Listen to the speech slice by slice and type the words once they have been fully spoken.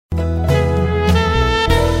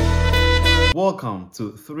Welcome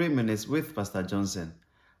to 3 Minutes with Pastor Johnson.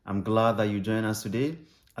 I'm glad that you join us today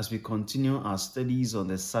as we continue our studies on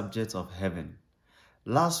the subject of heaven.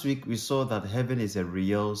 Last week, we saw that heaven is a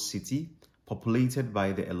real city populated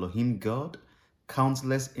by the Elohim God,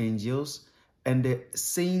 countless angels, and the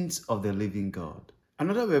saints of the living God.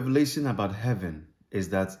 Another revelation about heaven is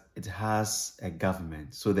that it has a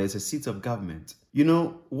government. So there's a seat of government. You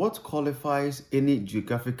know, what qualifies any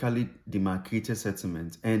geographically demarcated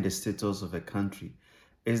settlement and the status of a country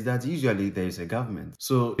is that usually there is a government.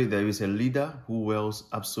 So there is a leader who wields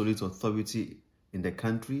absolute authority in the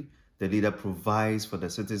country. The leader provides for the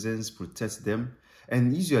citizens, protects them.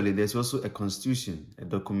 And usually there's also a constitution, a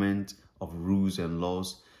document of rules and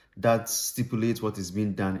laws that stipulates what is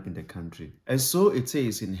being done in the country. And so it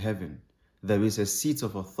is in heaven. There is a seat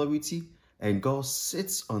of authority, and God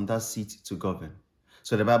sits on that seat to govern.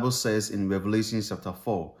 So the Bible says in Revelation chapter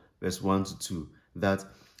 4, verse 1 to 2, that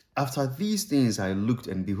after these things I looked,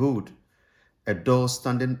 and behold, a door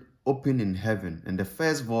standing open in heaven, and the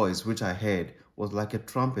first voice which I heard was like a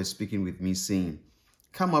trumpet speaking with me, saying,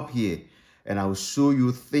 Come up here, and I will show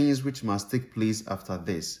you things which must take place after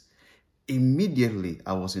this. Immediately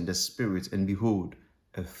I was in the Spirit, and behold,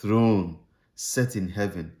 a throne set in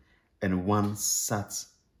heaven, and one sat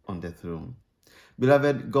on the throne.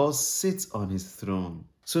 Beloved, God sits on his throne.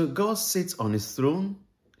 So God sits on his throne.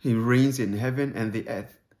 He reigns in heaven and the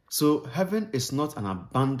earth. So heaven is not an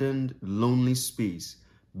abandoned, lonely space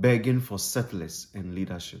begging for settlers and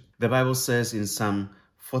leadership. The Bible says in Psalm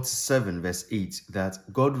 47 verse 8 that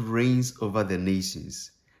God reigns over the nations.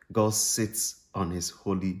 God sits on his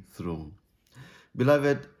holy throne.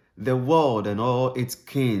 Beloved, the world and all its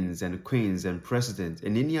kings and queens and presidents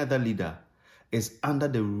and any other leader is under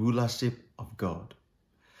the rulership of God.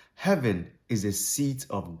 Heaven is a seat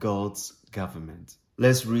of God's government.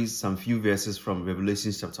 Let's read some few verses from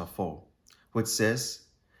Revelation chapter 4, which says,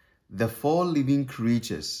 The 4 living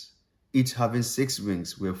creatures, each having 6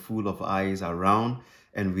 wings, were full of eyes around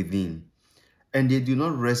and within. And they do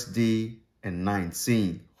not rest day and night,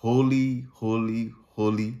 saying, Holy, holy,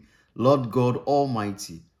 holy, Lord God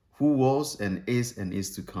Almighty, who was and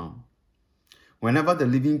is to come. Whenever the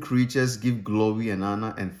living creatures give glory and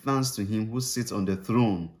honor and thanks to him who sits on the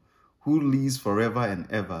throne, who lives forever and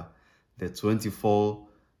ever, the 24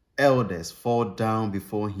 elders fall down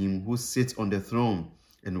before him who sits on the throne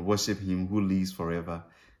and worship him who lives forever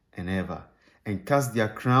and ever, and cast their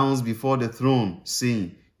crowns before the throne,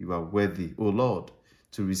 saying, You are worthy, O Lord,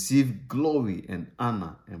 to receive glory and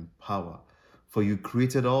honor and power, for you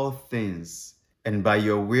created all things, and by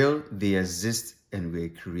your will they exist and were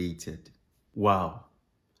created. Wow.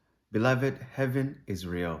 Beloved, heaven is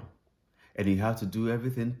real, and you have to do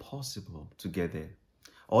everything possible to get there.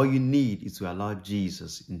 All you need is to allow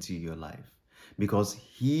Jesus into your life, because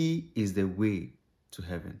he is the way to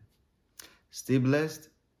heaven. Stay blessed,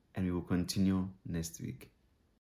 and we will continue next week.